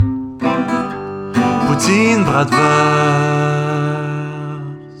Poutine Bratwurst.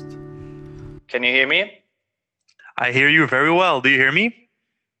 Can you hear me? I hear you very well. Do you hear me?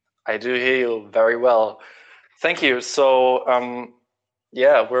 I do hear you very well. Thank you. So,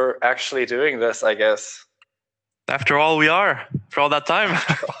 yeah, we're actually doing this, I guess. After all, we are. For all that time.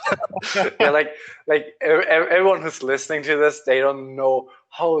 Yeah, like everyone who's listening to this, they don't know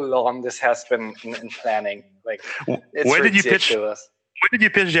how long this has been in planning. Like, it's Where did ridiculous. When did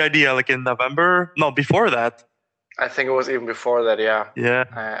you pitch the idea? Like in November? No, before that. I think it was even before that. Yeah.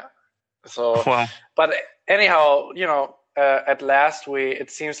 Yeah. Wow. But anyhow, at last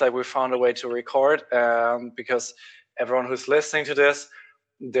it seems like we found a way to record, because everyone who's listening to this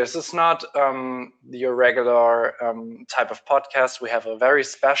is not your regular type of podcast. We have a very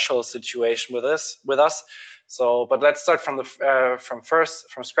special situation with us. So, but let's start from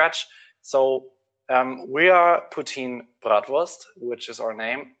scratch. So, we are Poutine Bratwurst, which is our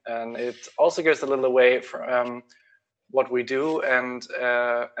name, and it also gives a little away from what we do and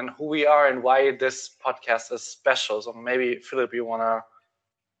who we are and why this podcast is special. So maybe, Philip, you want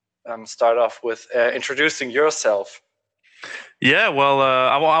to start off with introducing yourself. Yeah, well,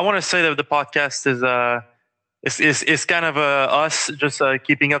 I want to say that the podcast is kind of us just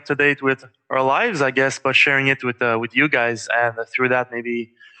keeping up to date with our lives, I guess, but sharing it with you guys, and through that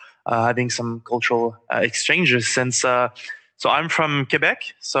maybe having some cultural exchanges. Since so I'm from Quebec,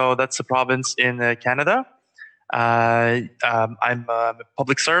 so that's a province in Canada. I'm a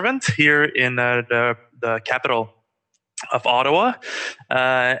public servant here in the capital of Ottawa,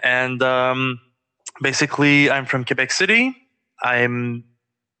 and basically I'm from Quebec City. I'm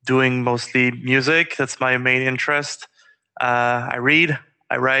doing mostly music. That's my main interest. I read,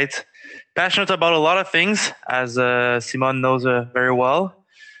 I write, passionate about a lot of things, as Simon knows very well.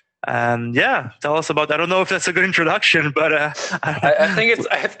 And yeah, tell us about. I don't know if that's a good introduction, but I think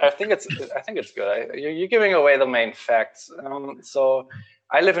it's good. You're giving away the main facts. So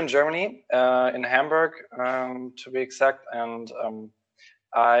I live in Germany, in Hamburg, to be exact, and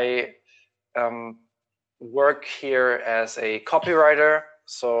I work here as a copywriter.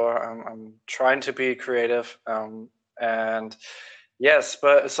 So I'm trying to be creative, and yes,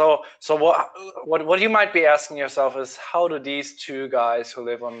 but so what you might be asking yourself is, how do these two guys who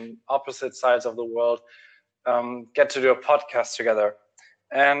live on opposite sides of the world get to do a podcast together?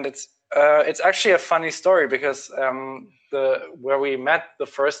 And it's actually a funny story, because where we met the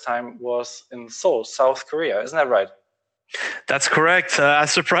first time was in Seoul, South Korea. Isn't that right? That's correct.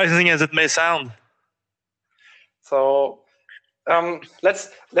 As surprising as it may sound. So let's.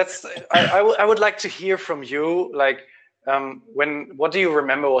 I would like to hear from you, like. What do you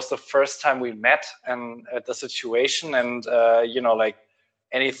remember was the first time we met, and the situation, and like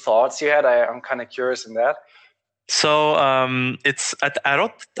any thoughts you had? I'm kind of curious in that. So it's I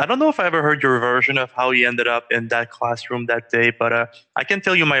don't know if I ever heard your version of how you ended up in that classroom that day, but I can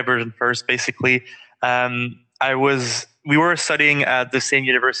tell you my version first. Basically, we were studying at the same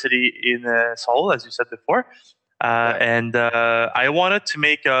university in Seoul, as you said before. And I wanted to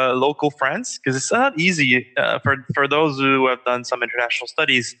make local friends, because it's not easy for those who have done some international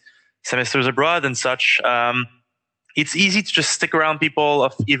studies, semesters abroad and such. It's easy to just stick around people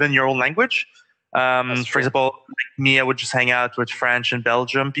of even your own language. For example, like me, I would just hang out with French and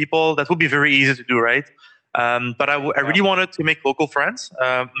Belgium people. That would be very easy to do, right? But I really wanted to make local friends,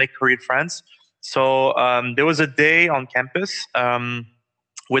 make Korean friends. So there was a day on campus.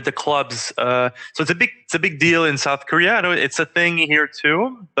 With the clubs, so it's a big deal in South Korea. I know it's a thing here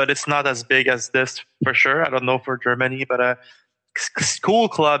too, but it's not as big as this for sure. I don't know for Germany, but school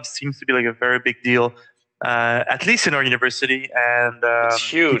clubs seems to be like a very big deal, at least in our university. And it's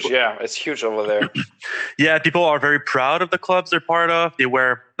huge. It's huge over there. Yeah, people are very proud of the clubs they're part of. They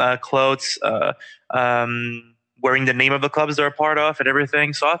wear clothes wearing the name of the clubs they're a part of and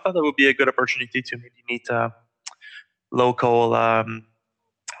everything. So I thought that would be a good opportunity to maybe meet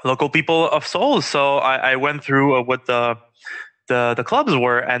local people of Seoul. So I went through what the clubs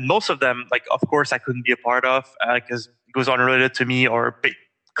were, and most of them, like, of course, I couldn't be a part of because it was unrelated to me or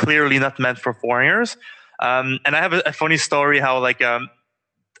clearly not meant for foreigners. And I have a funny story how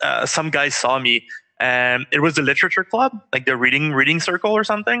some guys saw me, and it was the literature club, like the reading circle or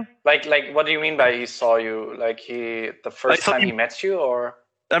something. Like what do you mean by he saw you? Like the first time he met you, or?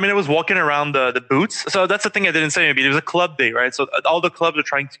 I mean, I was walking around the booths. So that's the thing I didn't say. Maybe there was a club day, right? So all the clubs are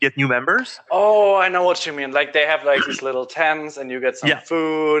trying to get new members. Oh, I know what you mean. Like they have like these little tents, and you get some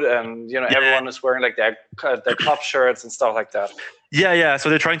food, and everyone is wearing like their club shirts and stuff like that. Yeah. So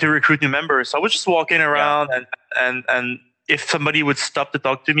they're trying to recruit new members. So I was just walking around, and if somebody would stop to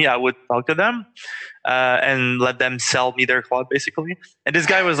talk to me, I would talk to them and let them sell me their club, basically. And this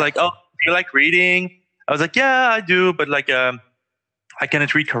guy was like, "Oh, do you like reading? I was like, yeah, I do, but like I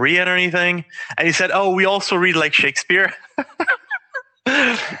cannot read Korean or anything. And he said, oh, we also read like Shakespeare.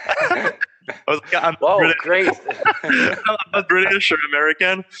 I was like, I'm British. Great. I'm not British or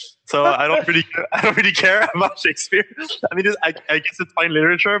American, so I don't really care about Shakespeare. I mean, I guess it's fine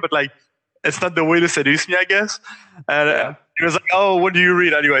literature, but like, it's not the way to seduce me, I guess. And he was like, "Oh, what do you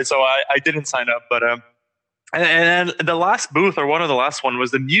read anyway?" So I didn't sign up, but and the last booth, or one of the last one,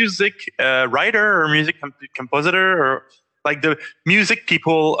 was the music writer or music compositor, or like the music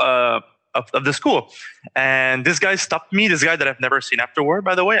people of the school. And this guy stopped me. This guy that I've never seen afterward,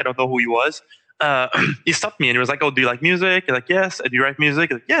 by the way. I don't know who he was. He stopped me and he was like, "Oh, do you like music?" I'm like, "Yes." "Do you write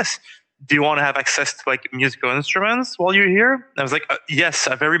music?" I'm like, "Yes." "Do you want to have access to like musical instruments while you're here?" And I was like, "Yes,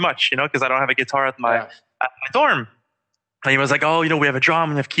 very much, because I don't have a guitar at my dorm." And he was like, "Oh, we have a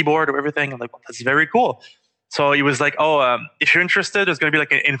drum, we have keyboard or everything." I'm like, "Well, that's very cool." So he was like, "Oh, if you're interested, there's going to be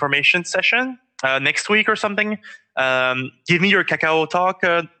like an information session next week or something. Give me your Kakao Talk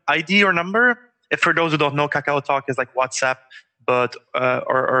ID or number." If for those who don't know, Kakao Talk is like WhatsApp, but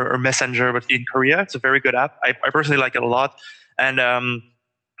or Messenger, but in Korea. It's a very good app. I personally like it a lot, and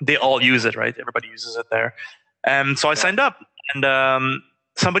they all use it, right? Everybody uses it there. So I signed up, and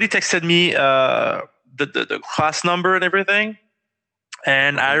somebody texted me the class number and everything.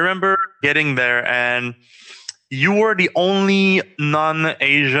 And I remember getting there, and you were the only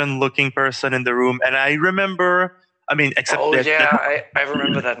non-Asian looking person in the room. And I remember, except I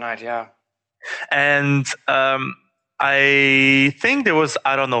remember that night, yeah. And I think there was,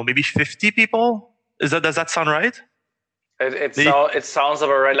 I don't know, maybe 50 people. Does that sound right? It sounds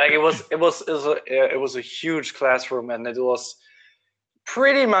about right. Like it was a huge classroom, and it was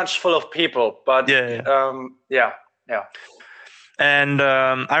pretty much full of people. But yeah. And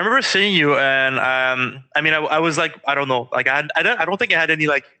I remember seeing you, and I was like, I don't know, like I don't think I had any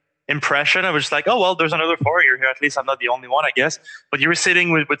like impression. I was just like, oh well, there's another foreigner here. At least I'm not the only one, I guess. But you were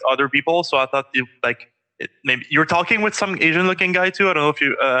sitting with other people, so I thought maybe you were talking with some Asian looking guy too. I don't know if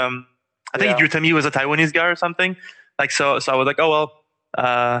you. I think you told me he was a Taiwanese guy or something. Like so I was like, oh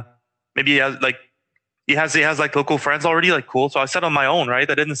well, maybe he has like local friends already. Like cool. So I sat on my own, right?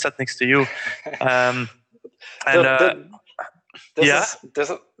 I didn't sit next to you.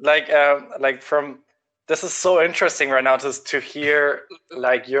 This is so interesting right now to hear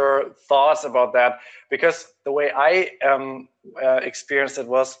like your thoughts about that, because the way I experienced it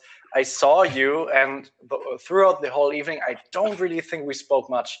was I saw you, and throughout the whole evening I don't really think we spoke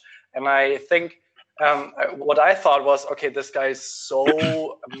much, and I think what I thought was, okay, this guy is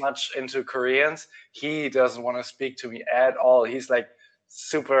so much into Koreans, he doesn't want to speak to me at all. He's like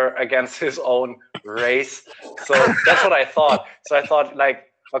super against his own race. So that's what I thought. So I thought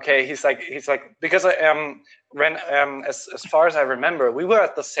like, okay, he's like because as far as I remember, we were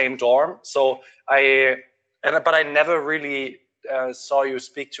at the same dorm. So but I never really saw you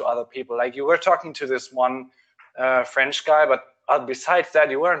speak to other people. Like you were talking to this one French guy, but besides that,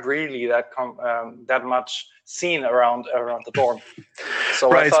 you weren't really that much seen around the dorm.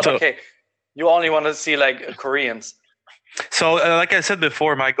 So right, I thought, okay, you only want to see like Koreans. So, like I said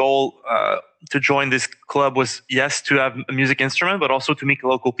before, my goal to join this club was, yes, to have a music instrument, but also to meet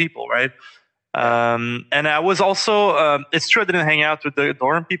local people, right? And I was also, it's true I didn't hang out with the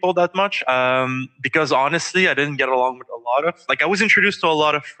dorm people that much because honestly, I didn't get along with a lot of, like I was introduced to a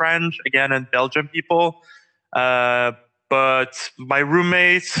lot of French, again, and Belgian people. But my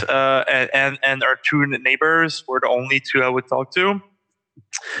roommates and our two neighbors were the only two I would talk to.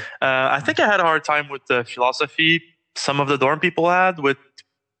 I think I had a hard time with the philosophy some of the dorm people had with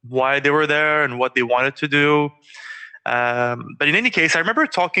why they were there and what they wanted to do. But in any case, I remember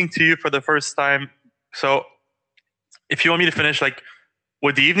talking to you for the first time. So if you want me to finish like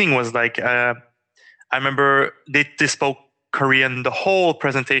what the evening was like, I remember they spoke Korean the whole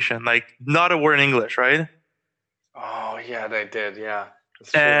presentation, like not a word in English, right? Oh yeah, they did. Yeah.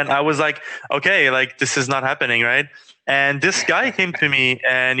 And I was like, okay, like this is not happening, right? And this guy came to me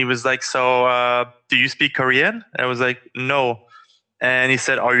and he was like, so do you speak Korean? And I was like, no. And he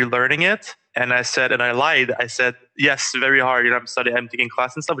said, are you learning it? And I said, and I lied. I said, yes, very hard. I'm taking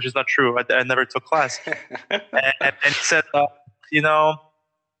class and stuff, which is not true. I never took class. and he said, you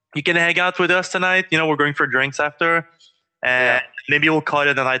can hang out with us tonight. We're going for drinks after. And maybe we'll call it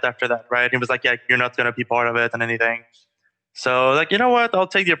a night after that, right? And he was like, yeah, you're not going to be part of it and anything. So like, you know what? I'll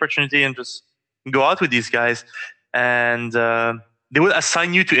take the opportunity and just go out with these guys. And they would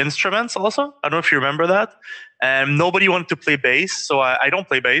assign you to instruments also. I don't know if you remember that. And nobody wanted to play bass. So I don't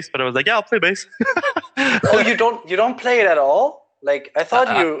play bass, but I was like, yeah, I'll play bass. Oh, you don't play it at all? Like I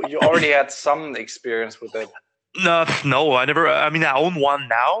thought you already had some experience with it. No, I never. I mean, I own one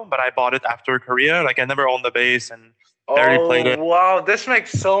now, but I bought it after Korea. Like, I never owned the bass and barely played Oh it. wow, this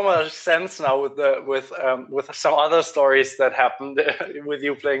makes so much sense now with some other stories that happened with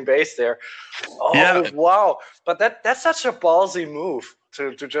you playing bass there. Oh Yeah, wow, but that's such a ballsy move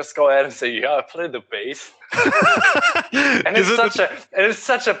to just go ahead and say, yeah, I play the bass. And it's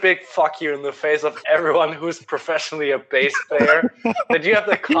such a big fuck you in the face of everyone who's professionally a bass player, that you have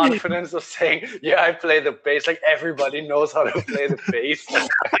the confidence of saying, yeah, I play the bass. Like, everybody knows how to play the bass.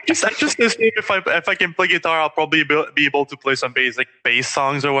 I just assume if I can play guitar, I'll probably be able to play some bass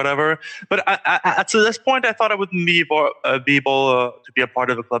songs or whatever. But to this point, I thought I wouldn't be able to be a part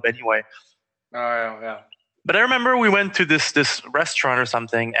of the club anyway. Oh yeah. But I remember we went to this restaurant or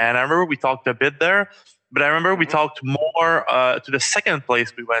something, and I remember we talked a bit there. But I remember we talked more to the second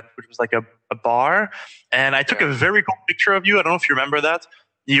place we went, which was like a bar. And I took a very cool picture of you. I don't know if you remember that.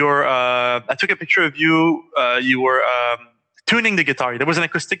 I took a picture of you. You were tuning the guitar. There was an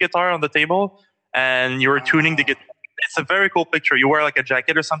acoustic guitar on the table, and you were tuning the guitar. It's a very cool picture. You wear like a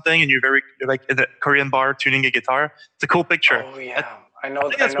jacket or something, and you're like in a Korean bar tuning a guitar. It's a cool picture. Oh yeah, I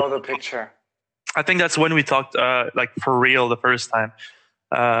know the picture. I think that's when we talked like for real the first time.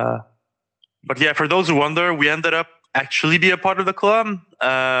 But yeah, for those who wonder, we ended up actually be a part of the club.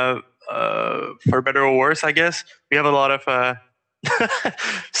 For better or worse, I guess. We have a lot of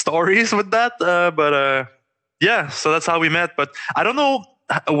stories with that. But yeah, so that's how we met. But I don't know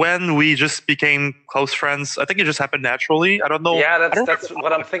when we just became close friends. I think it just happened naturally. I don't know. Yeah, that's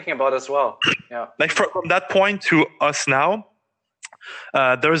what I'm thinking about as well. Yeah. Like from that point to us now,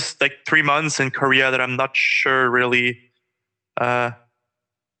 there's like 3 months in Korea that I'm not sure really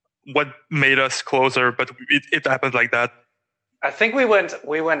what made us closer, but it happened like that. I think we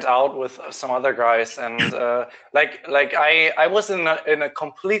went out with some other guys, and like I was in a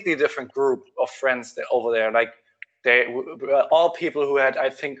completely different group of friends over there. Like, they were all people who had, I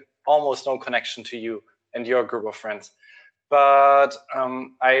think, almost no connection to you and your group of friends. But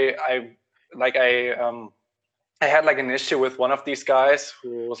I had like an issue with one of these guys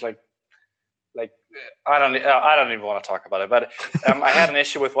who was like I don't even want to talk about it. But I had an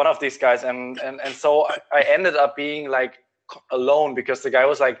issue with one of these guys, and so I ended up being like alone, because the guy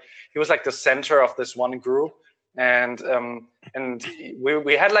was like the center of this one group, and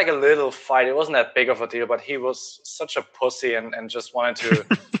we had like a little fight. It wasn't that big of a deal, but he was such a pussy and just wanted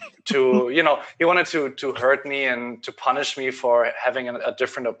to he wanted to hurt me and to punish me for having a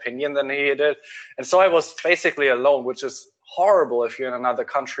different opinion than he did. And so I was basically alone, which is horrible if you're in another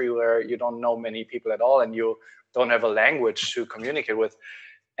country where you don't know many people at all and you don't have a language to communicate with.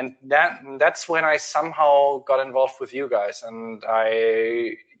 And that's when I somehow got involved with you guys, and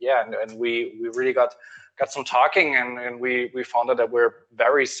we really got some talking, and we found out that we're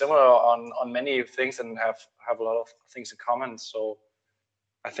very similar on many things and have a lot of things in common. So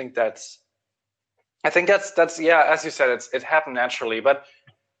I think that's yeah, as you said, it happened naturally. But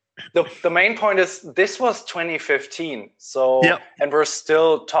the main point is, this was 2015, so yep. And we're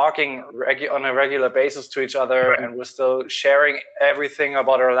still talking on a regular basis to each other, right. And we're still sharing everything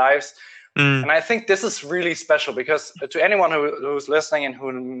about our lives. And I think this is really special, because to anyone who's listening and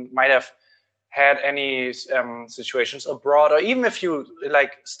who might have had any situations abroad, or even if you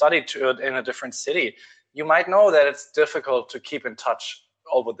like studied in a different city, you might know that it's difficult to keep in touch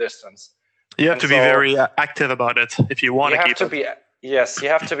over distance. You have to be very active about it if you want to keep it. Yes, you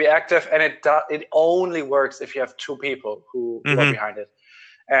have to be active, and it only works if you have two people who are behind it.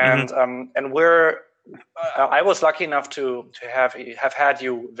 And I was lucky enough to have had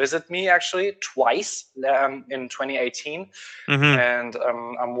you visit me actually twice in 2018, and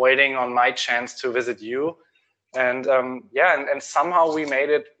I'm waiting on my chance to visit you. And and somehow we made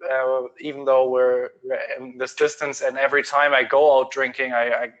it, even though we're in this distance. And every time I go out drinking,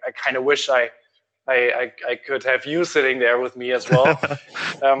 I kind of wish I could have you sitting there with me as well.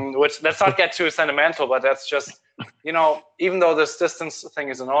 Which, let's not get too sentimental, but that's just, even though this distance thing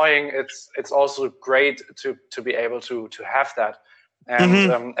is annoying, it's also great to be able to have that.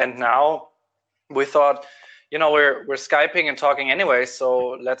 And and now we thought, we're Skyping and talking anyway,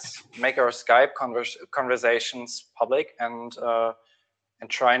 so let's make our Skype conversations public and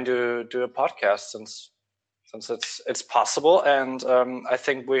trying to do a podcast since it's possible. And I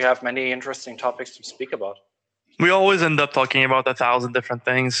think we have many interesting topics to speak about. We always end up talking about 1,000 different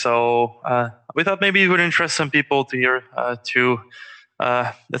things, so we thought maybe it would interest some people to hear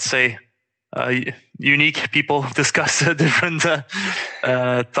let's say unique people discuss different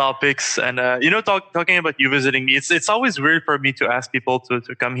topics. And talking about you visiting me, it's always weird for me to ask people to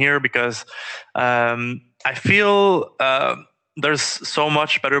come here, because I feel there's so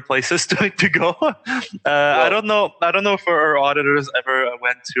much better places to go. I don't know. I don't know if our auditors ever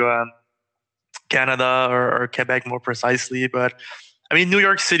went to Canada or Quebec more precisely, but I mean, New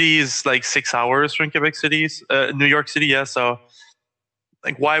York City is like 6 hours from Quebec City's New York City. Yeah, so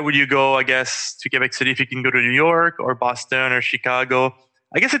like, why would you go? I guess to Quebec City if you can go to New York or Boston or Chicago.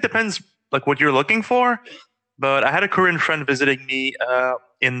 I guess it depends like what you're looking for. But I had a Korean friend visiting me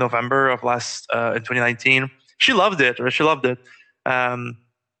in November of in 2019. She loved it, or she loved it.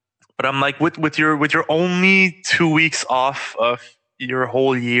 But I'm like, with your only 2 weeks off of your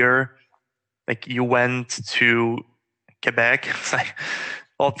whole year, like you went to Quebec. It's like,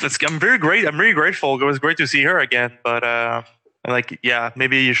 well, I'm very great. I'm very grateful. It was great to see her again. But like, yeah,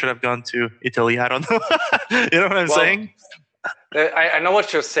 maybe you should have gone to Italy. I don't know. You know what I'm saying? I know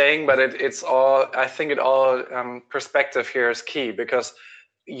what you're saying, but it's all. I think perspective here is key, because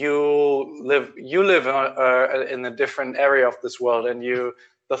you live in a different area of this world, and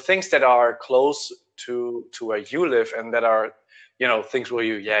the things that are close to where you live and that are, things where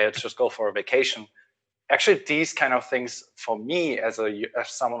it's just go for a vacation. Actually, these kind of things for me as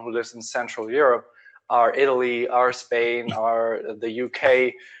someone who lives in Central Europe are Italy, are Spain, are the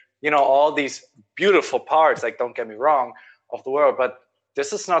UK, all these beautiful parts, like, don't get me wrong, of the world, but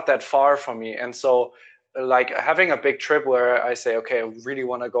this is not that far from me. And so, like, having a big trip where I say, okay, I really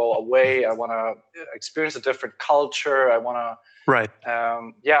want to go away, I want to experience a different culture, I want to, right,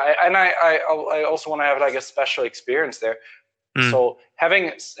 I also want to have like a special experience there. So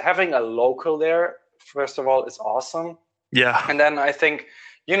having a local there, first of all, is awesome. Yeah. And then I think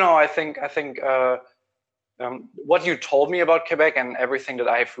what you told me about Quebec and everything that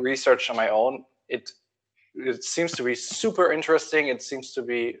I've researched on my own, it seems to be super interesting. It seems to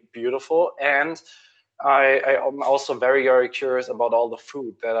be beautiful. And I'm also very, very curious about all the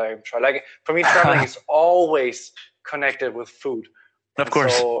food that I'm trying. Like, for me, traveling is always connected with food. Of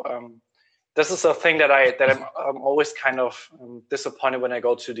course. So this is a thing that I'm always kind of disappointed when I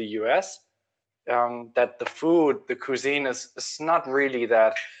go to the US. That the cuisine is not really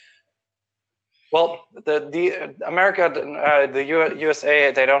that. Well, the America, the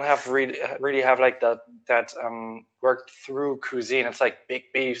USA, they don't have really have like that worked through cuisine. It's like big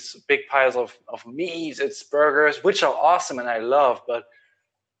beefs, big piles of meat. It's burgers, which are awesome and I love, but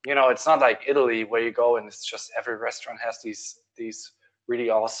it's not like Italy where you go and it's just every restaurant has these really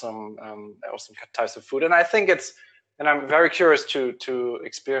awesome types of food. And I think and I'm very curious to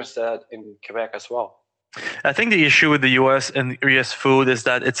experience that in Quebec as well. I think the issue with the US and US food is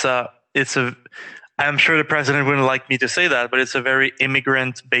that it's a I'm sure the president wouldn't like me to say that, but it's a very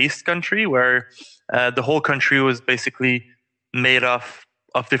immigrant-based country where the whole country was basically made of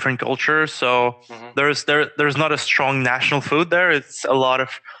different cultures. So there's not a strong national food there. It's a lot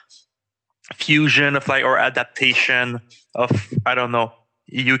of fusion of or adaptation of, I don't know,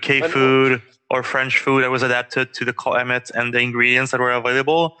 UK food or French food that was adapted to the climate and the ingredients that were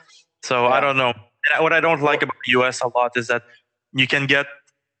available. So I don't know. What I don't like about the US a lot is that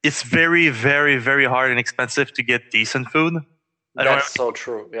it's very, very, very hard and expensive to get decent food. That's so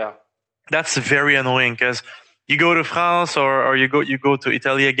true. Yeah. That's very annoying because you go to France or you go to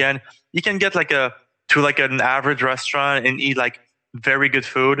Italy again, you can get an average restaurant and eat like very good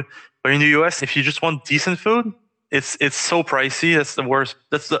food. But in the US, if you just want decent food, it's so pricey. That's the worst.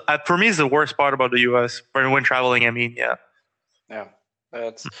 For me, it's the worst part about the US when traveling. I mean, yeah. Yeah.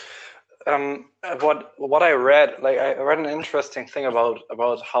 That's what I read. Like, I read an interesting thing about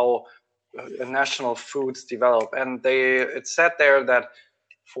how national foods develop, and it said there that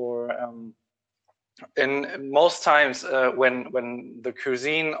for in most times when the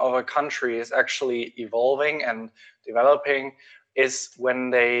cuisine of a country is actually evolving and developing is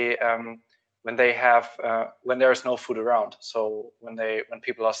when there's no food around. So when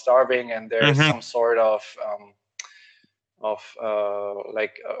people are starving and there's some sort of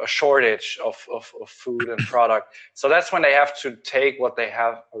like a shortage of food and product. So that's when they have to take what they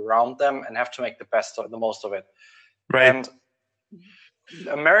have around them and have to make the most of it. Right. And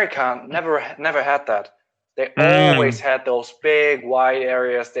America never had that. They always had those big wide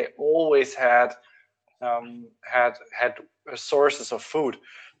areas. They always had sources of food.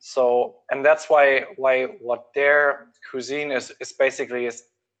 So, and that's why what their cuisine is basically is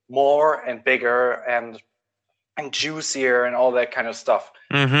more and bigger and juicier and all that kind of stuff.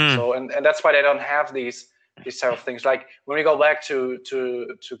 So and that's why they don't have these type of things. Like when we go back to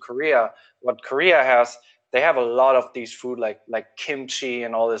Korea, what Korea has, they have a lot of these food like kimchi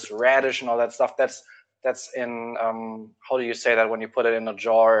and all this radish and all that stuff. That's in how do you say that when you put it in a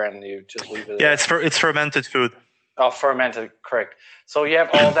jar and you just leave it? Yeah, it's fermented food. Oh, fermented, correct. So you have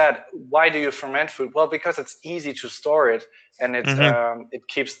all that. Why do you ferment food? Well, because it's easy to store it, and it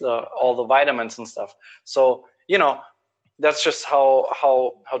keeps all the vitamins and stuff. So that's just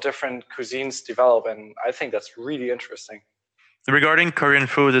how different cuisines develop, and I think that's really interesting. Regarding Korean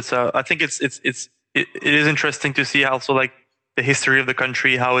food, it's I think it is interesting to see also like the history of the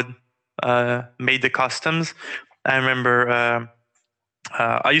country, how it made the customs. I remember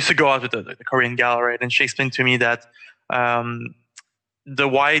I used to go out with the Korean gal, right, and she explained to me that the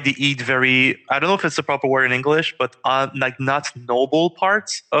why they eat very, I don't know if it's the proper word in English, but like not noble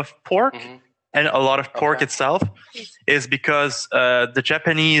parts of pork. Mm-hmm. And a lot of pork itself is because the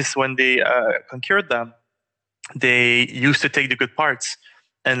Japanese, when they conquered them, they used to take the good parts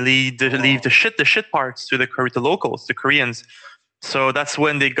and leave the shit parts to the locals, the Koreans. So that's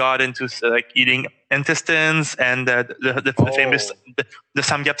when they got into like eating intestines and the famous the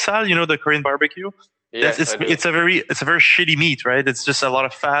samgyeopsal, the Korean barbecue. Yes, it's a very shitty meat, right? It's just a lot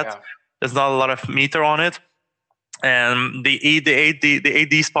of fat. Yeah. There's not a lot of meat on it. And they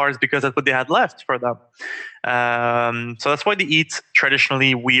ate these parts because that's what they had left for them. So that's why they eat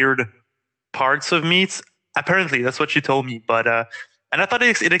traditionally weird parts of meats. Apparently, that's what she told me. But and I thought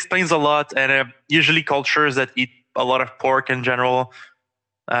it explains a lot. And usually cultures that eat a lot of pork in general,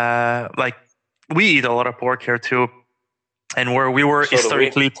 like we eat a lot of pork here too, and where we were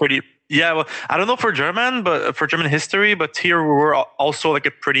historically pretty. Yeah, well, I don't know for German history, but here we were also like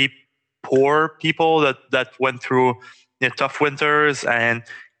a pretty poor people that went through tough winters and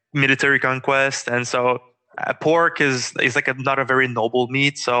military conquest, and so pork is like not a very noble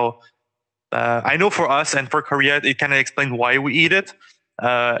meat. So I know for us and for Korea, it kind of explained why we eat it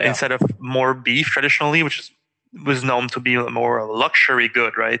instead of more beef traditionally, which was known to be more a luxury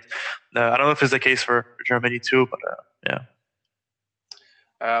good, right? I don't know if it's the case for Germany too, but yeah.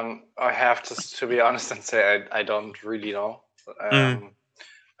 I have to be honest and say I don't really know. I'm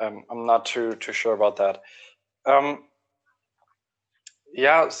not too sure about that.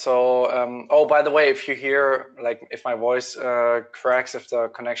 Yeah. So, by the way, if you hear like if my voice cracks, if the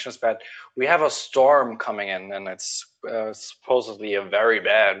connection is bad, we have a storm coming in, and it's supposedly a very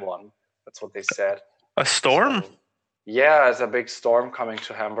bad one. That's what they said. A storm? So, yeah, it's a big storm coming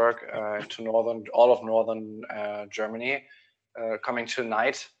to Hamburg, to all of northern Germany, coming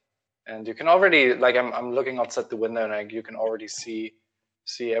tonight. And you can already I'm looking outside the window, and you can already see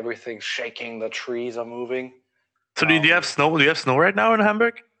everything shaking. The trees are moving. So do you have snow? Do you have snow right now in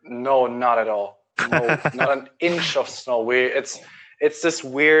Hamburg? No, not at all. No, not an inch of snow. It's this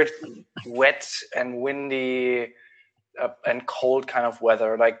weird, wet and windy and cold kind of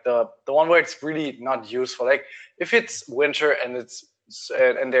weather. Like the one where it's really not useful. Like if it's winter and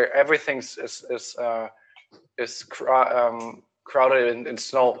everything is crowded in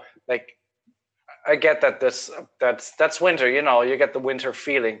snow. Like I get that that's winter. You get the winter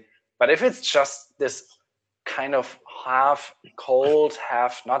feeling. But if it's just this kind of half cold,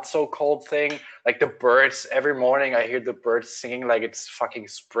 half not so cold thing, like the birds, every morning I hear the birds singing like it's fucking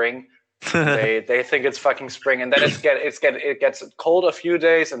spring. they think it's fucking spring, and then it gets cold a few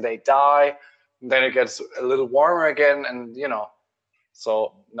days and they die, and then it gets a little warmer again, and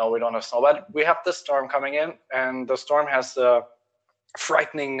so no, we don't have snow, but we have the storm coming in, and the storm has a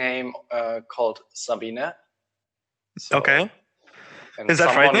frightening name called Sabine. So, okay. Is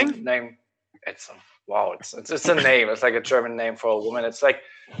that frightening? Wow, it's a name. It's like a German name for a woman. It's like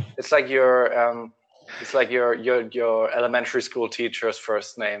your elementary school teacher's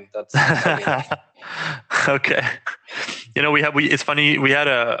first name. That's okay. It's funny. We had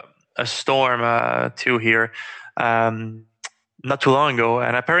a storm too here, not too long ago,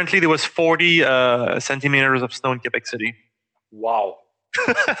 and apparently there was 40 centimeters of snow in Quebec City. Wow.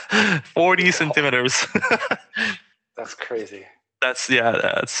 40 centimeters. That's crazy. But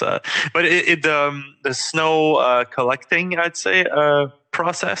the snow collecting, I'd say,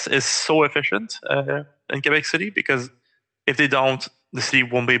 process is so efficient in Quebec City, because if they don't, the city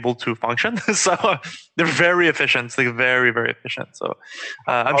won't be able to function. So they're very efficient, like very, very efficient. So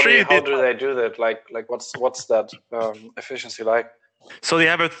I'm sure. How do they do that? Like what's that efficiency like? So they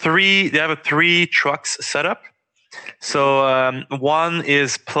have three trucks set up. So one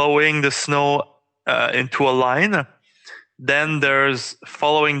is plowing the snow into a line. Then there's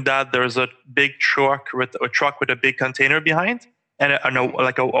a big truck with a big container behind, and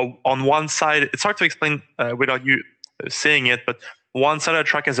on one side, it's hard to explain without you seeing it, but one side of the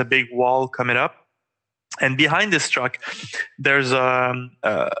truck has a big wall coming up, and behind this truck there's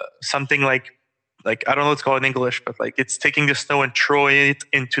something like I don't know what it's called in English, but like it's taking the snow and throwing it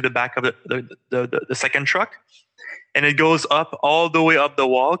into the back of the second truck, and it goes up all the way up the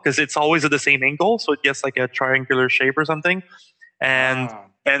wall because it's always at the same angle, so it gets like a triangular shape or something. And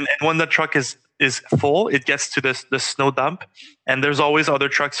and when the truck is full, it gets to the snow dump, and there's always other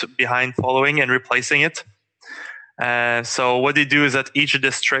trucks behind following and replacing it. So what they do is that each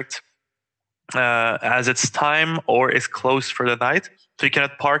district has its time or is closed for the night, so you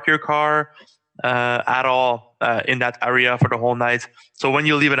cannot park your car at all in that area for the whole night. So when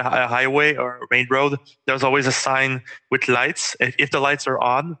you leave a highway or a main road, there's always a sign with lights. If the lights are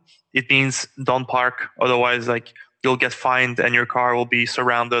on, it means don't park, otherwise like you'll get fined and your car will be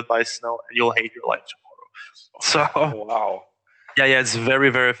surrounded by snow and you'll hate your life tomorrow. So wow. Yeah, it's very,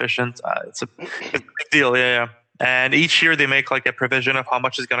 very efficient. It's a big deal. Yeah. And each year they make like a provision of how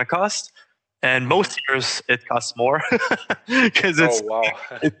much it's going to cost. And most years it costs more because it's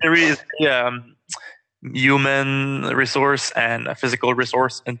very human resource and physical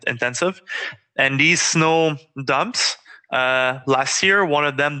resource intensive. And these snow dumps, last year, one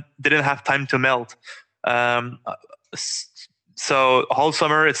of them didn't have time to melt. So all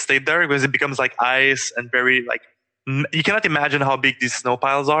summer it stayed there because it becomes like ice and very like, you cannot imagine how big these snow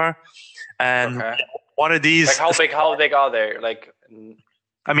piles are. And one of these, like how big are they? Like,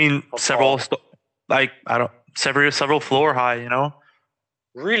 I mean, several floor high, you know?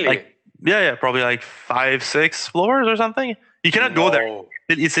 Really? Like, yeah, probably like 5, 6 floors or something. You cannot go there.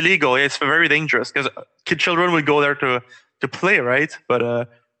 It's illegal. It's very dangerous because children would go there to play, right? But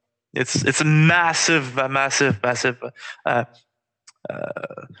it's a massive.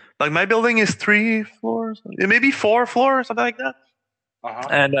 Like my building is 3 floors, maybe 4 floors, something like that.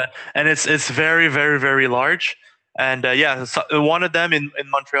 And it's very, very, very large. And so one of them in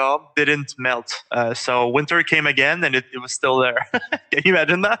Montreal didn't melt. So winter came again, and it was still there. Can you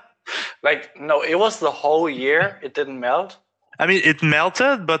imagine that? Like, no, it was the whole year. It didn't melt. I mean, it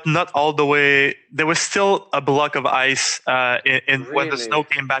melted, but not all the way. There was still a block of ice in when the snow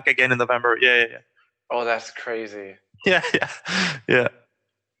came back again in November. Yeah. Oh, that's crazy. Yeah.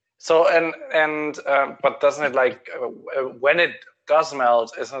 So but doesn't it like when it does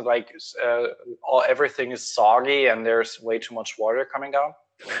melt? Isn't it like everything is soggy and there's way too much water coming down?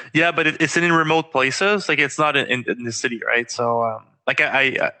 Yeah, but it's in remote places. Like it's not in the city, right? So like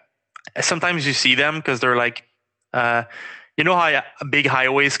I sometimes you see them because they're like, you know how big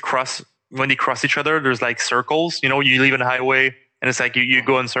highways cross when they cross each other. There's like circles. You know, you leave a highway and it's like you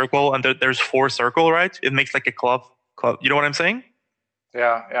go in circle and there's 4 circles, right? It makes like a club. You know what I'm saying?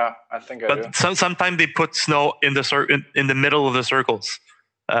 Yeah, I think I do. But sometimes they put snow in the middle of the circles,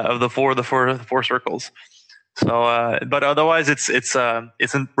 of the four circles. So, but otherwise it's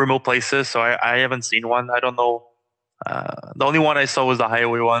in remote places. So I haven't seen one. I don't know. The only one I saw was the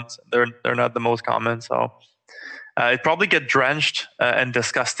highway ones. They're not the most common. So it probably get drenched and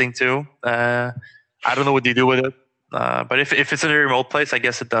disgusting too. I don't know what they do with it. But if it's in a remote place, I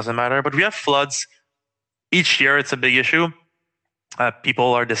guess it doesn't matter. But we have floods each year. It's a big issue.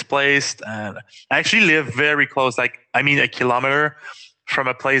 People are displaced, and I actually live very close, like I mean a kilometer from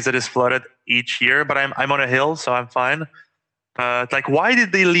a place that is flooded each year. But I'm on a hill, so I'm fine. Like, why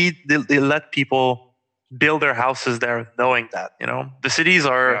did they let people build their houses there, knowing that the cities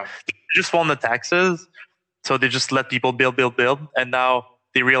are they just want the taxes, so they just let people build, and now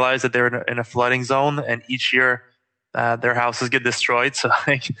they realize that they're in a flooding zone, and each year their houses get destroyed, so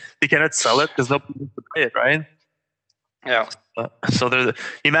they cannot sell it because nobody wants to pay it, right? Yeah. So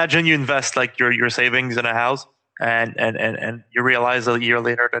imagine you invest like your savings in a house, and you realize a year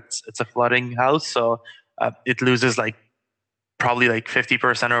later that it's a flooding house, so it loses like probably like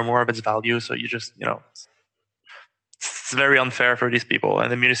 50% or more of its value. So you just it's very unfair for these people,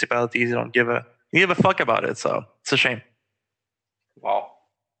 and the municipalities don't give a fuck about it. So it's a shame. Wow.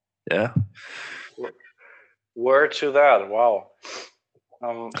 Yeah. Word to that. Wow.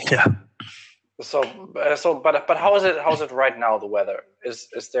 Yeah. But how is it right now? The weather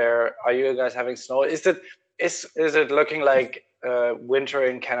are you guys having snow? Is it looking like winter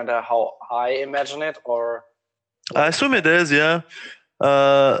in Canada? How I imagine it, or I assume it is. Yeah.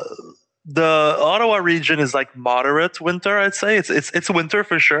 The Ottawa region is like moderate winter. I'd say it's winter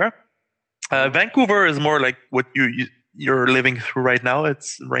for sure. Vancouver is more like what you're living through right now. It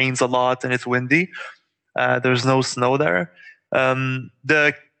rains a lot and it's windy. There's no snow there.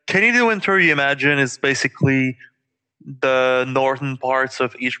 The Canadian winter, you imagine, is basically the northern parts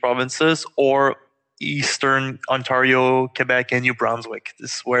of each provinces, or eastern Ontario, Quebec, and New Brunswick.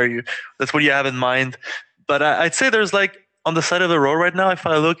 That's what you have in mind. But I'd say there's like on the side of the road right now, if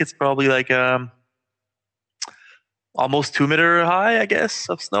I look, it's probably like almost 2 meter high, I guess,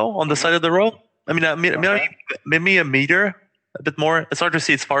 of snow on the side of the road. I mean, maybe a meter, a bit more. It's hard to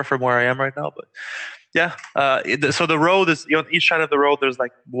see. It's far from where I am right now, but Yeah. So the road is, on each side of the road there's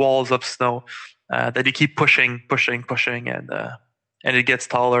like walls of snow that you keep pushing, and it gets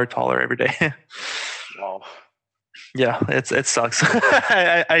taller every day. Wow. Yeah, it sucks.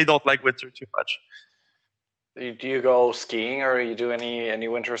 I don't like winter too much. Do you go skiing or you do any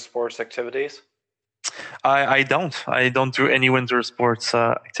winter sports activities? I don't do any winter sports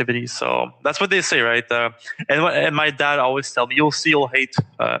activities. So that's what they say, right? And my dad always tell me, you'll hate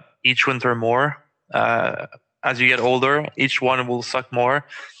each winter more as you get older. Each one will suck more.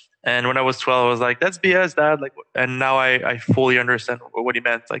 And when I was 12, I was like, "That's BS, Dad." Like, and now I fully understand what he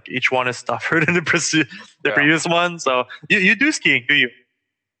meant. Like, each one is tougher than the previous one. So you do skiing, do you?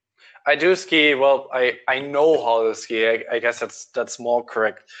 I do ski. Well, I know how to ski. I guess that's more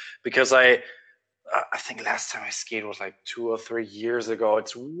correct, because I think last time I skied was like 2 or 3 years ago.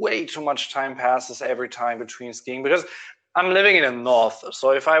 It's way too much time passes every time between skiing, because I'm living in the north. So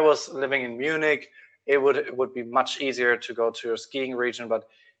if I was living in Munich, it would be much easier to go to a skiing region. But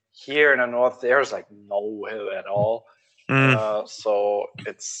here in the north, there's like no hill at all. So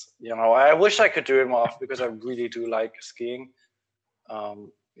it's, I wish I could do it more often, because I really do like skiing.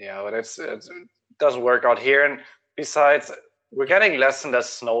 But it doesn't work out here. And besides, we're getting less and less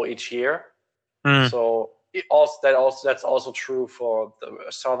snow each year. So that's also true for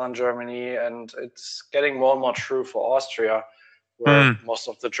the southern Germany, and it's getting more and more true for Austria, where most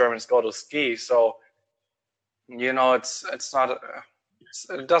of the Germans go to ski. So it's not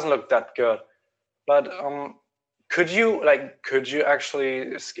it doesn't look that good. But could you actually,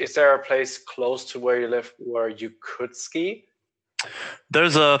 is there a place close to where you live where you could ski?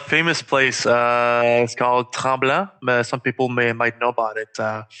 There's a famous place. It's called Tremblant. Some people might know about it.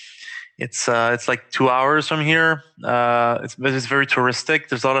 It's like 2 hours from here. It's very touristic.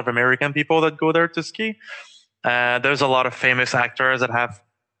 There's a lot of American people that go there to ski. There's a lot of famous actors that have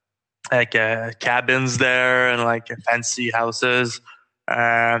like cabins there and like fancy houses.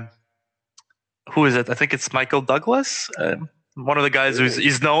 Who is it? I think it's Michael Douglas. One of the guys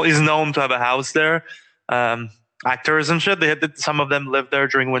is known to have a house there. Actors and shit. Some of them live there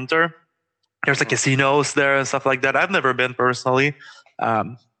during winter. There's like casinos there and stuff like that. I've never been personally.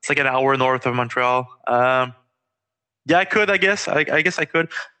 It's like an hour north of Montreal. Yeah, I could. I guess. I guess I could.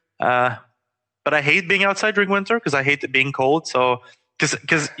 But I hate being outside during winter because I hate it being cold. So,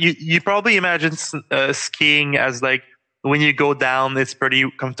 because you probably imagine skiing as like when you go down, it's pretty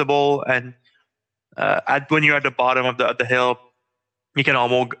comfortable, and when you're at the bottom of the hill, you can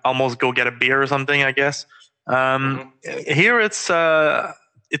almost go get a beer or something, I guess. Here it's to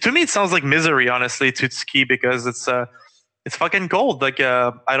me it sounds like misery, honestly, to ski, because it's fucking cold. Like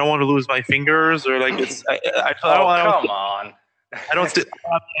I don't want to lose my fingers, or like it's. Come on. I don't.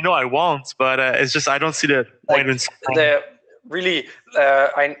 I know I won't, but it's just I don't see the point in.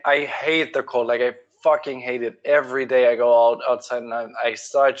 I hate the cold. Like I fucking hate it. Every day I go outside and I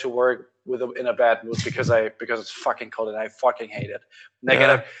start to work in a bad mood because it's fucking cold and I fucking hate it.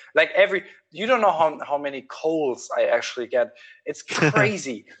 You don't know how many colds I actually get. It's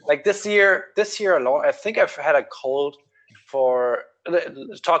crazy. Like this year alone, I think I've had a cold for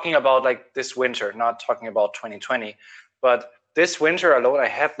talking about like this winter, not talking about 2020, but this winter alone, I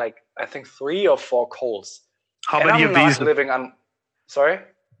had like I think 3 or 4 colds. How many of these? Sorry.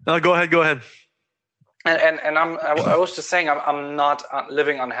 No, go ahead. And I was just saying I'm not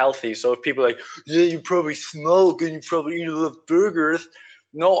living unhealthy. So if people are like, yeah, you probably smoke and you probably eat a lot of burgers.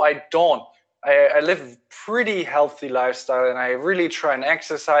 No, I don't. I live a pretty healthy lifestyle, and I really try and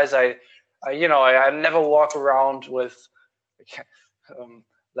exercise. I never walk around with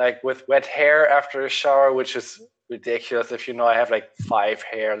with wet hair after a shower, which is ridiculous. If I have like 5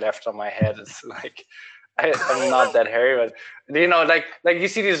 hair left on my head, it's like I'm not that hairy, but like you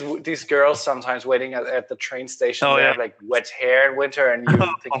see these girls sometimes waiting at the train station. They have like wet hair in winter, and you're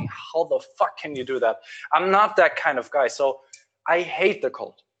thinking, how the fuck can you do that? I'm not that kind of guy, so I hate the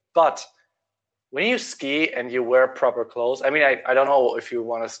cold. But when you ski and you wear proper clothes, I mean, I don't know if you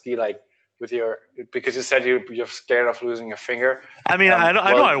want to ski like because you said you're scared of losing your finger. I mean, I know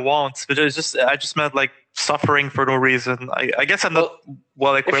I won't, but I just meant like suffering for no reason. I guess I'm not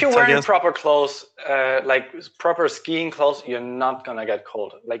well equipped. If you're wearing proper clothes, like proper skiing clothes, you're not gonna get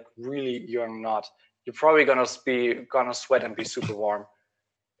cold. Like really, you're not. You're probably gonna sweat and be super warm.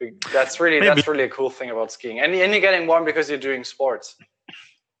 That's really a cool thing about skiing, and you're getting warm because you're doing sports.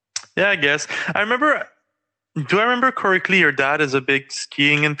 Yeah, I guess. Do I remember correctly? Your dad is a big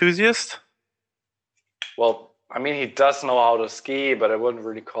skiing enthusiast. Well, I mean, he does know how to ski, but I wouldn't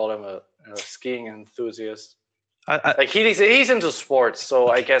really call him a skiing enthusiast. Like he's into sports, so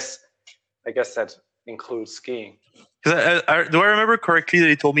I guess that includes skiing. Because do I remember correctly that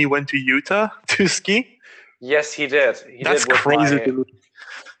he told me he went to Utah to ski? Yes, he did. That's crazy.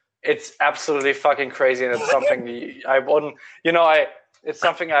 It's absolutely fucking crazy, and it's something I wouldn't. It's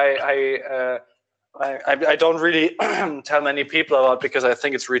something I don't really tell many people about, because I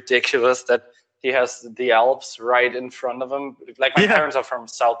think it's ridiculous that he has the Alps right in front of him. Like, my parents are from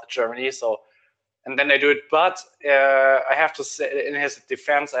South Germany, so, and then they do it. But I have to say, in his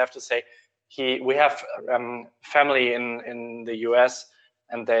defense, I have to say, we have family in the US,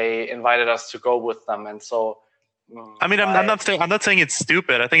 and they invited us to go with them, and so. I mean, I'm not saying it's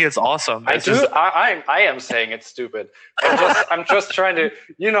stupid. I think it's awesome. I am saying it's stupid. I'm just trying to,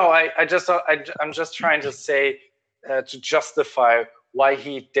 I'm just trying to say, to justify why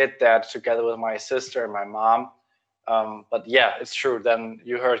he did that together with my sister and my mom. But yeah, it's true. Then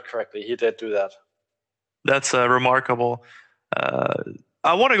you heard correctly. He did do that. That's remarkable.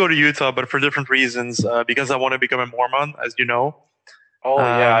 I want to go to Utah, but for different reasons. Because I want to become a Mormon, as you know. Oh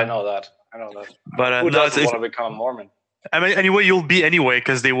yeah, I know that. But who doesn't want to become a Mormon? I mean, anyway, you'll be anyway,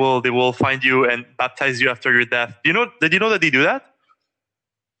 because they will find you and baptize you after your death. Did you know that they do that?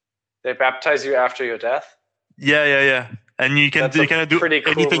 They baptize you after your death? Yeah. And you cannot do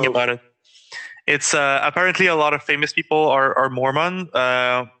anything about it. It's apparently a lot of famous people are Mormon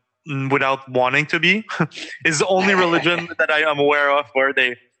without wanting to be. It's the only religion that I am aware of where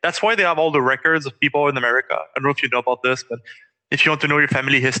that's why they have all the records of people in America. I don't know if you know about this, but if you want to know your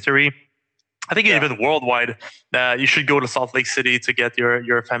family history, I think even worldwide, you should go to Salt Lake City to get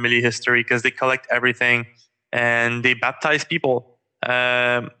your family history, because they collect everything and they baptize people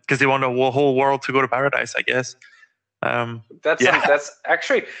because they want the whole world to go to paradise, I guess. That's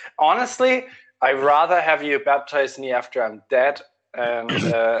actually, honestly, I'd rather have you baptize me after I'm dead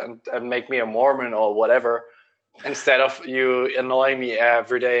and make me a Mormon or whatever, instead of you annoying me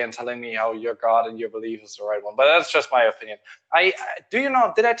every day and telling me how your God and your belief is the right one. But that's just my opinion.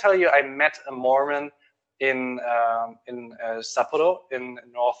 Did I tell you I met a Mormon in Sapporo in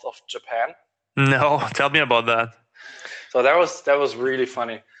north of Japan? No, tell me about that. So that was really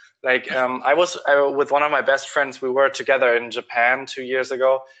funny. Like, I was with one of my best friends. We were together in Japan 2 years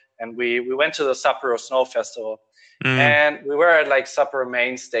ago, and we went to the Sapporo Snow Festival. And we were at like Sapporo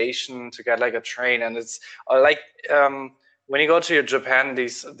main station to get like a train, and it's when you go to Japan,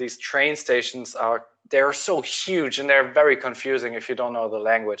 these train stations they're so huge and they're very confusing if you don't know the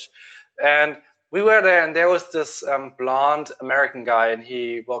language. And we were there, and there was this blonde American guy, and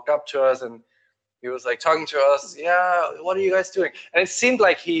he walked up to us and he was like talking to us. Yeah, what are you guys doing? And it seemed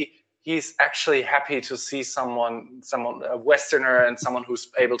like he's actually happy to see someone, a Westerner, and someone who's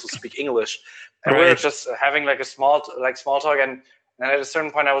able to speak English. And we were just having like a small talk, and at a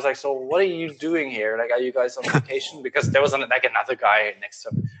certain point I was like, "So what are you doing here? Like, are you guys on vacation?" Because there was like another guy next to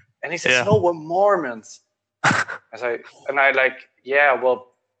him, and he says, "No, we're Mormons." I like, "Yeah,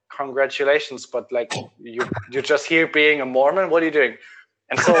 well, congratulations, but like you're just here being a Mormon. What are you doing?"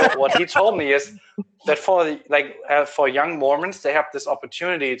 And so what he told me is that for young Mormons, they have this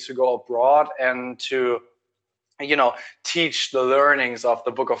opportunity to go abroad and to teach the learnings of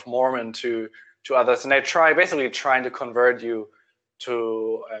the Book of Mormon to others, and they basically trying to convert you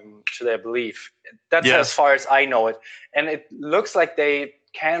to their belief. That's as far as I know it. And it looks like they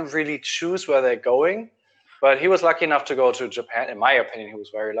can't really choose where they're going, but he was lucky enough to go to Japan. In my opinion, he was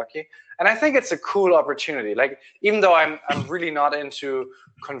very lucky. And I think it's a cool opportunity. Like, even though I'm really not into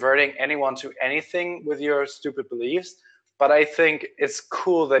converting anyone to anything with your stupid beliefs, but I think it's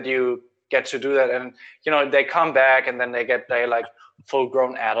cool that you get to do that. And they come back, and then they're like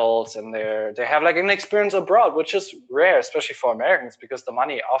full-grown adults, and they have like an experience abroad, which is rare, especially for Americans, because the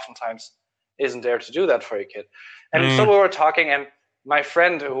money oftentimes isn't there to do that for a kid. And so we were talking, and my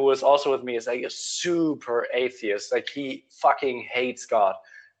friend who was also with me is like a super atheist. Like, he fucking hates God.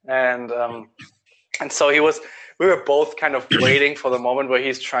 And so we were both kind of waiting for the moment where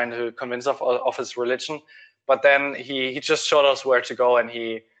he's trying to convince us of his religion. But then he just showed us where to go, and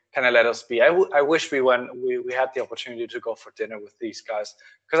he kind of let us be. I wish we had the opportunity to go for dinner with these guys,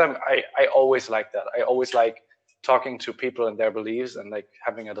 because I always like that. I always like talking to people and their beliefs and like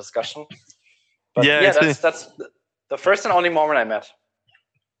having a discussion. But that's the first and only Mormon I met.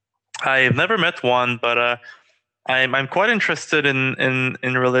 I've never met one, but I'm quite interested in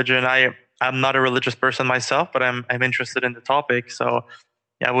religion. I'm not a religious person myself, but I'm interested in the topic. So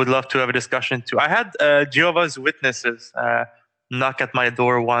yeah, I would love to have a discussion too. I had Jehovah's Witnesses knock at my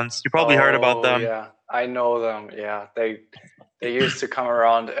door once. You probably heard about them. Yeah, I know them. Yeah, they used to come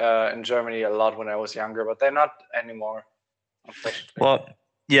around in Germany a lot when I was younger, but they're not anymore, unfortunately. Well,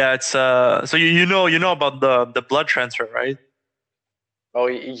 yeah, it's so you know about the blood transfer, right? Oh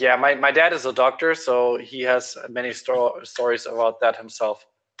yeah, my dad is a doctor, so he has many stories about that himself.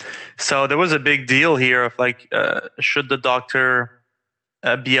 So there was a big deal here of like, should the doctor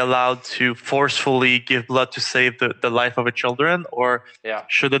be allowed to forcefully give blood to save the life of a children, or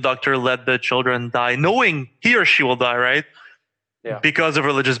should the doctor let the children die knowing he or she will die, right? Yeah. Because of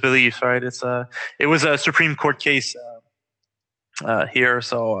religious beliefs, right? It was a Supreme Court case here,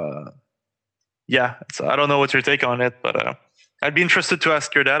 so yeah. So I don't know what's your take on it, but I'd be interested to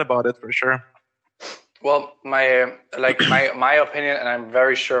ask your dad about it for sure. Well, my opinion, and I'm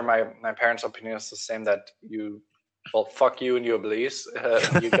very sure my parents' opinion is the same, that fuck you and your beliefs.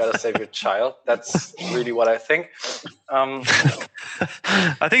 You gotta save your child. That's really what I think.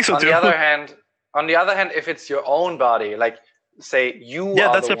 I think so too. On the other hand, if it's your own body, like say you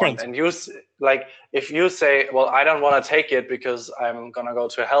are the one, and you like, if you say, well, I don't want to take it because I'm gonna go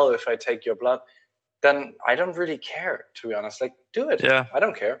to hell if I take your blood, then I don't really care, to be honest. Like, do it. Yeah. I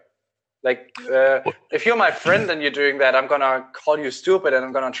don't care. Like, if you're my friend and you're doing that, I'm gonna call you stupid, and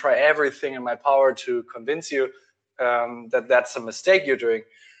I'm gonna try everything in my power to convince you that that's a mistake you're doing.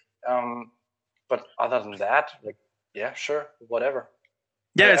 But other than that, like, yeah, sure, whatever.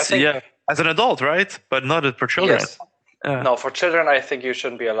 Yeah, I think, as an adult, right? But not for children. Yes. No, for children, I think you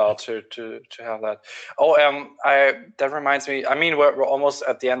shouldn't be allowed to have that. Oh, that reminds me. I mean, we're almost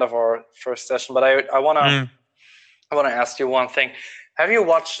at the end of our first session, but I wanna ask you one thing. Have you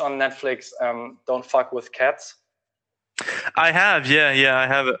watched on Netflix Don't Fuck with Cats? I have, yeah, I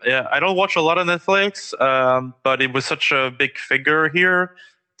have. Yeah, I don't watch a lot of Netflix, but it was such a big figure here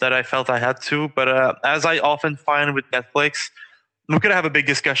that I felt I had to. But as I often find with Netflix, we could have a big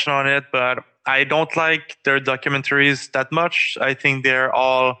discussion on it, but I don't like their documentaries that much. I think they're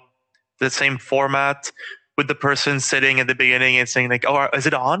all the same format, with the person sitting at the beginning and saying like, "Oh, is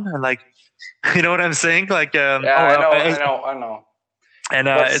it on?" And like, you know what I'm saying? Like, I know. And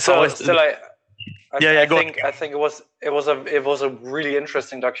it's always still. I think it was a really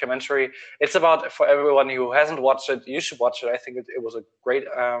interesting documentary. It's about, for everyone who hasn't watched it, you should watch it. I think it was a great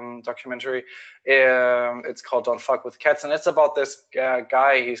documentary. It's called Don't Fuck with Cats, and it's about this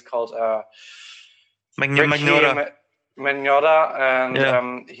guy. He's called Magnotta,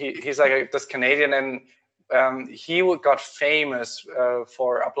 and he's like this Canadian, and he got famous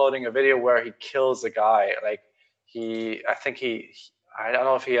for uploading a video where he kills a guy. Like I don't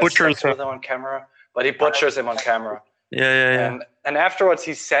know if he has sex with him on camera, but he butchers him on camera. Yeah. And afterwards,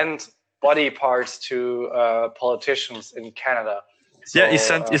 he sent body parts to politicians in Canada. So, he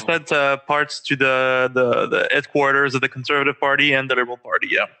sent parts to the headquarters of the Conservative Party and the Liberal Party.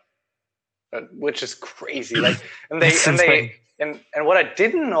 Yeah, which is crazy. Like, and what I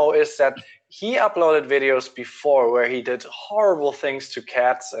didn't know is that he uploaded videos before where he did horrible things to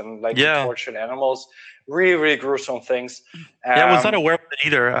cats and tortured animals. Really, really gruesome things. I was not aware of that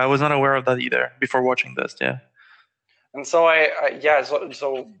either. I was not aware of that either before watching this. Yeah. And so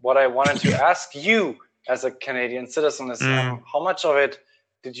so what I wanted to ask you as a Canadian citizen is how much of it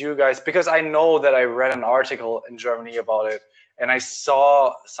did you guys? Because I know that I read an article in Germany about it, and I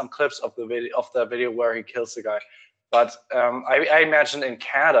saw some clips of the video where he kills the guy. But I imagine in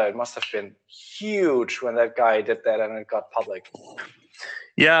Canada it must have been huge when that guy did that and it got public.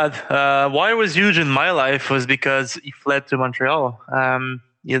 Yeah, why it was huge in my life was because he fled to Montreal.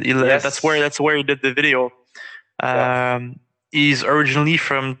 Yes. That's where he did the video. He's originally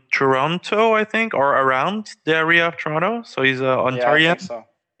from Toronto, I think, or around the area of Toronto. So he's Ontarian. Yeah, I think so.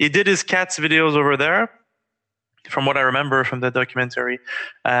 He did his cats videos over there, from what I remember from the documentary.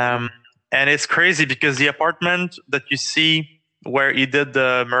 And it's crazy because the apartment that you see where he did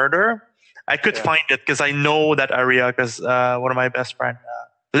the murder, I could find it because I know that area because one of my best friends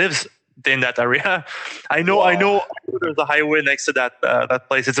lives in that area. I know there's a highway next to that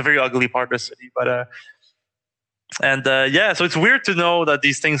place. It's a very ugly part of the city, but so it's weird to know that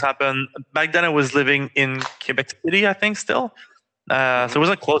these things happen. Back then I was living in Quebec City, I think still. So it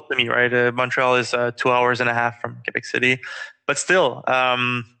wasn't close to me, right? Montreal is 2.5 hours from Quebec City, but still,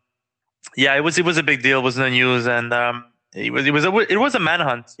 it was a big deal. It was in the news, and it was a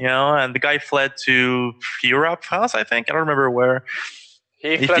manhunt, and the guy fled to Europe, France, I think. I don't remember where.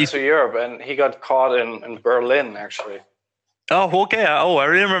 He fled to Europe, and he got caught in Berlin, actually. Oh, okay. I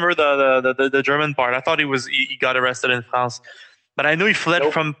really remember the German part. I thought he got arrested in France, but I knew he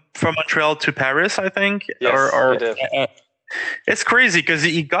fled from Montreal to Paris, I think. Yes, he did. It's crazy because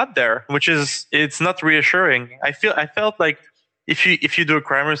he got there, it's not reassuring. I felt like if you do a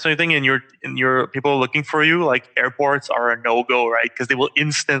crime or something and your people looking for you, like airports are a no-go, right? Because they will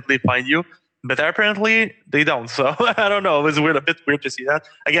instantly find you. But apparently they don't. So I don't know. It was a bit weird to see that.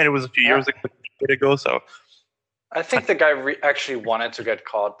 Again, it was a few years ago. So I think the guy actually wanted to get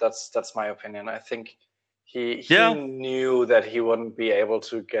caught. That's my opinion. I think he knew that he wouldn't be able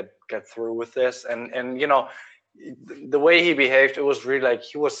to get through with this, and you know, the way he behaved, it was really like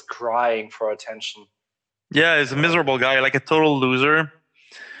he was crying for attention. Yeah, he's a miserable guy, like a total loser,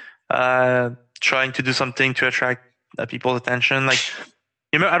 trying to do something to attract people's attention. Like,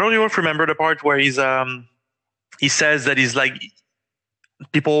 you know, I don't even remember the part where he says that he's like,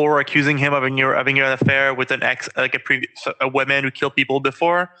 people were accusing him of having an affair with an ex, like a woman who killed people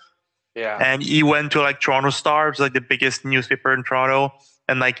before. Yeah. And he went to like Toronto Star, which is like the biggest newspaper in Toronto,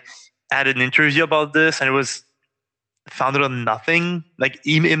 and like had an interview about this, and it was founded on nothing. Like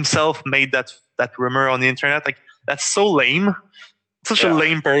he himself made that rumor on the internet. Like, that's so lame. Such a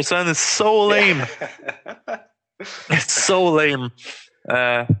lame person. It's so lame. It's so lame.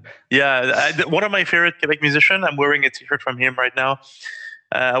 One of my favorite Quebec musicians. I'm wearing a T-shirt from him right now.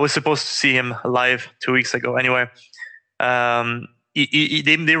 I was supposed to see him live 2 weeks ago. Anyway,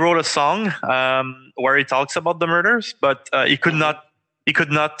 they wrote a song where he talks about the murders, but he could not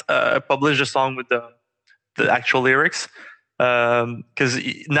publish the song with the actual lyrics, because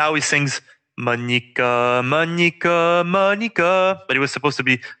now he sings Monica, Monica, Monica, but it was supposed to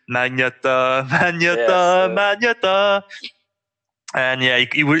be Magneta, Magneta, Magneta. And yeah,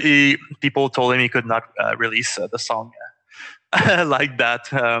 people told him he could not release the song like that.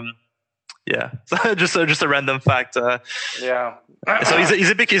 So just a random fact. So he's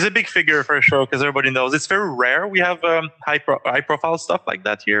a big figure for sure, because everybody knows it's very rare we have high profile stuff like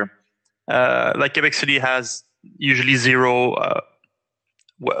that here. Like Quebec City has usually 0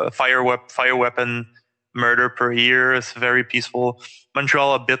 fire weapon murder per year. It's very peaceful.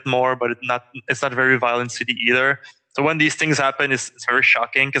 Montreal a bit more, but it's not a very violent city either. So when these things happen, it's very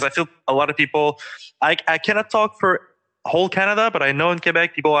shocking, because I feel a lot of people. I cannot talk for whole Canada, but I know in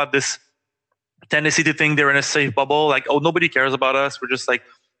Quebec people have this tendency to think they're in a safe bubble. Like, oh, nobody cares about us. We're just like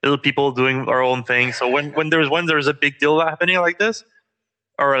little people doing our own thing. So when there's a big deal happening like this,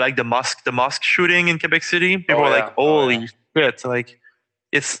 or like the mosque shooting in Quebec City, people are like, holy shit! Like,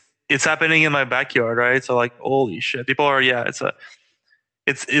 it's happening in my backyard, right? So like, holy shit! People are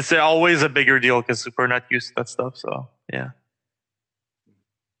it's always a bigger deal because we're not used to that stuff. So yeah.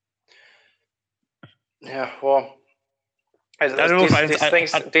 Yeah, well,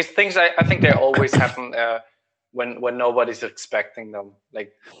 these things. I think they always happen when nobody's expecting them.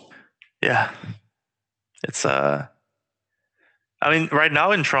 Like, yeah, it's I mean, right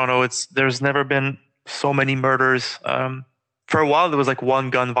now in Toronto, there's never been so many murders. For a while, there was like 1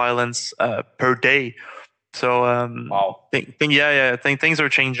 gun violence per day. So wow. I think things are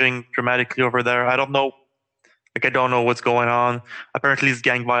changing dramatically over there. I don't know what's going on. Apparently, it's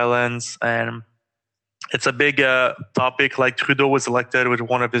gang violence, and it's a big topic. Like, Trudeau was elected with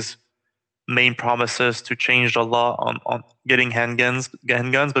one of his main promises to change the law on getting handguns.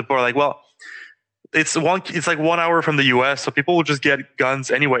 But people are like, well, it's like 1 hour from the US, so people will just get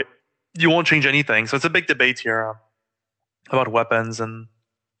guns anyway. You won't change anything. So it's a big debate here about weapons. And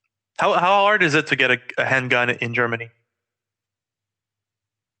how hard is it to get a handgun in Germany?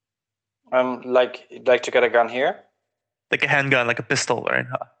 Like to get a gun here? Like a handgun, like a pistol, right?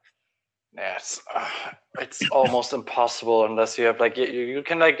 Yes, it's almost impossible unless you have like you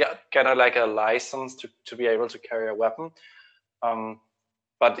can like get a license to be able to carry a weapon.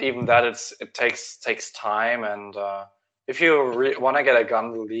 But even that, it takes time, and if you want to get a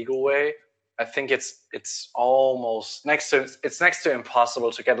gun the legal way, I think it's almost next to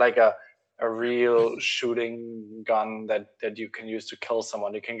impossible to get like a real shooting gun that you can use to kill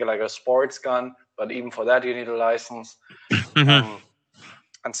someone. You can get like a sports gun, but even for that you need a license. Mm-hmm.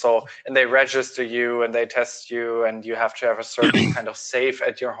 And they register you and they test you, and you have to have a certain kind of safe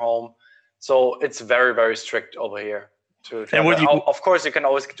at your home. So it's very, very strict over here. Of course, you can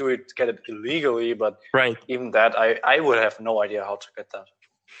always get it illegally, but even that, I would have no idea how to get that.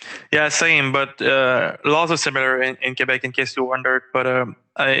 Yeah, same. But laws are similar in Quebec, in case you wondered. But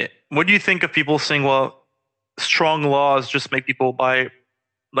what do you think of people saying, well, strong laws just make people buy?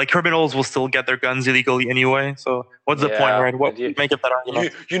 Like, criminals will still get their guns illegally anyway. So what's the point, right? What do you make of that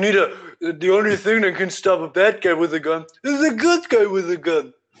argument? You need the only thing that can stop a bad guy with a gun is a good guy with a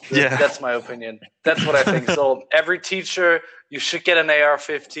gun. That's my opinion. That's what I think. So every teacher, you should get an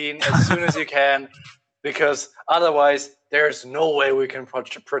AR-15 as soon as you can, because otherwise there's no way we can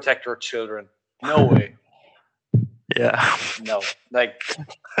protect our children. No way. Yeah. No. Like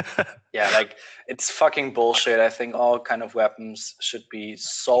it's fucking bullshit. I think all kind of weapons should be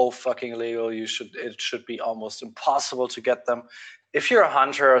so fucking legal. It should be almost impossible to get them. If you're a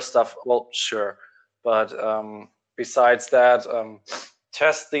hunter or stuff, well, sure. But besides that,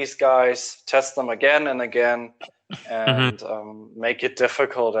 test these guys, test them again and again, and make it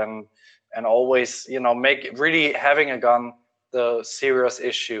difficult and always, make really having a gun the serious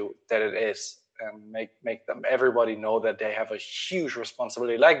issue that it is, and make them everybody know that they have a huge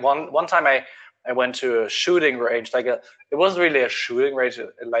responsibility. Like one time I went to a shooting range, it wasn't really a shooting range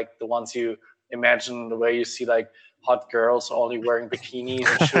like the ones you imagine, the way you see like hot girls only wearing bikinis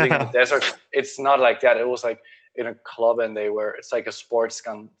and shooting in the desert. It's not like that. It was like in a club, and it's like a sports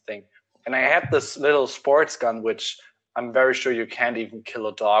gun thing. And I had this little sports gun, which I'm very sure you can't even kill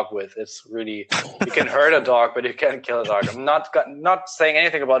a dog with. It's really, you can hurt a dog, but you can't kill a dog. I'm not saying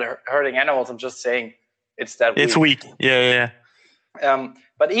anything about hurting animals. I'm just saying it's that weak. It's weak. Yeah.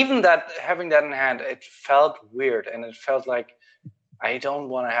 But even that, having that in hand, it felt weird, and it felt like I don't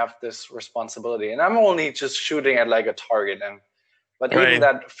want to have this responsibility. And I'm only just shooting at like a target, but even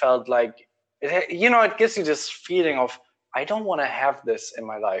that felt like it gives you this feeling of I don't want to have this in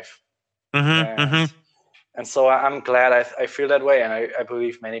my life. And so I'm glad I feel that way, and I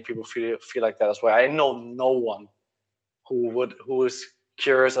believe many people feel like that as well. I know no one who is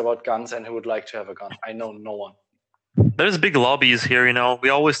curious about guns and who would like to have a gun. I know no one. There's big lobbies here, we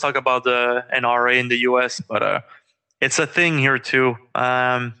always talk about the NRA in the US, but it's a thing here too.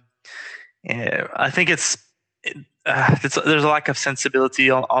 I think there's a lack of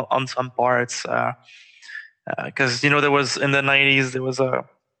sensibility on some parts, because there was in the 90s there was a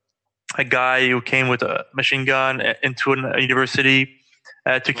guy who came with a machine gun into a university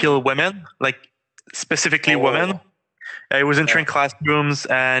to kill women, like specifically women. He was entering classrooms,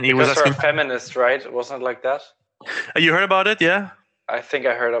 and he was asking. You're a feminist, right? Wasn't it like that? You heard about it, yeah? I think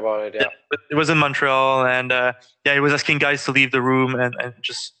I heard about it, yeah. It was in Montreal, and he was asking guys to leave the room and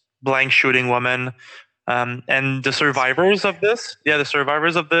just blank shooting women. And the survivors of this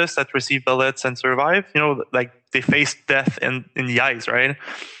that received bullets and survived, like they faced death in the eyes, right?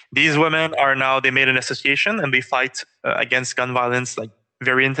 These women they made an association, and they fight against gun violence like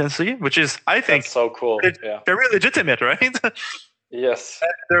very intensely, which is, I think, that's so cool. Very legitimate, right? Yes.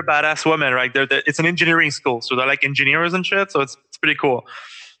 They're badass women, right? It's an engineering school, so they're like engineers and shit, so it's pretty cool.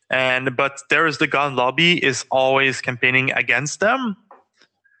 But there's the gun lobby is always campaigning against them.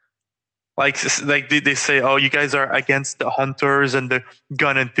 Like they say, oh, you guys are against the hunters and the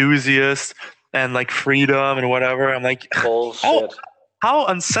gun enthusiasts and like freedom and whatever. I'm like, bullshit. How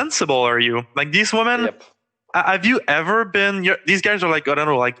unsensible are you? Like these women, have you ever been? These guys are like, I don't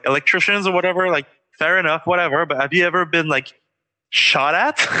know, like electricians or whatever. Like fair enough, whatever. But have you ever been like shot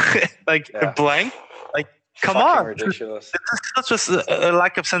at, like blank? Like come on, ridiculous. It's just a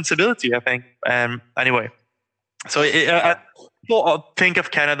lack of sensibility, I think. Anyway, so people think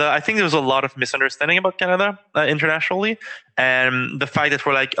of Canada. I think there's a lot of misunderstanding about Canada internationally, and the fact that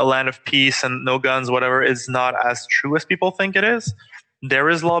we're like a land of peace and no guns, whatever, is not as true as people think it is.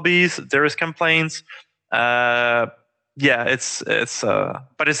 There is lobbies, there is complaints. But it's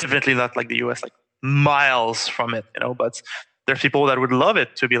definitely not like the US, like miles from it, But there's people that would love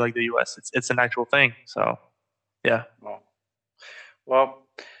it to be like the US. It's an actual thing. So, yeah. Well,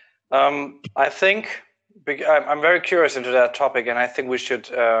 I think I'm very curious into that topic, and I think we should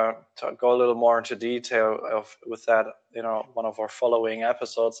go a little more into detail with that, one of our following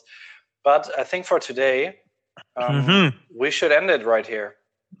episodes. But I think for today, we should end it right here.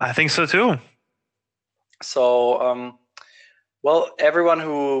 I think so too. So, well, everyone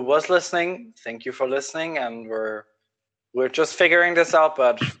who was listening, thank you for listening, and we're just figuring this out,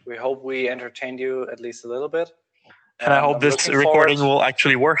 but we hope we entertained you at least a little bit. And I hope this recording will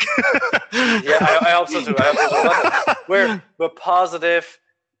actually work. Yeah, I hope so too. But we're positive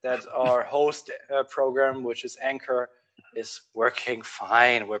that our host program, which is Anchor, is working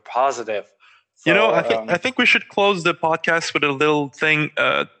fine. We're positive. So, I think we should close the podcast with a little thing.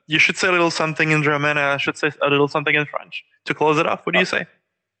 You should say a little something in German, and I should say a little something in French to close it off. What do you say?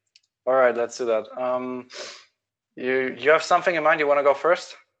 All right, let's do that. You have something in mind? You want to go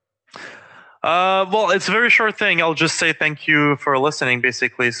first? Well, it's a very short thing. I'll just say thank you for listening,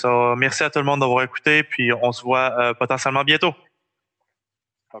 basically. So, merci à tout le monde d'avoir écouté, puis on se voit potentiellement bientôt.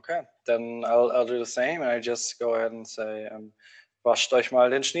 Okay, then I'll do the same, and I just go ahead and say, wascht euch mal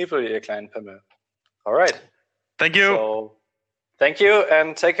den Schniepel, ihr kleinen Pimmel. All right. Thank you. So, thank you,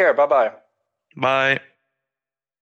 and take care. Bye-bye. Bye.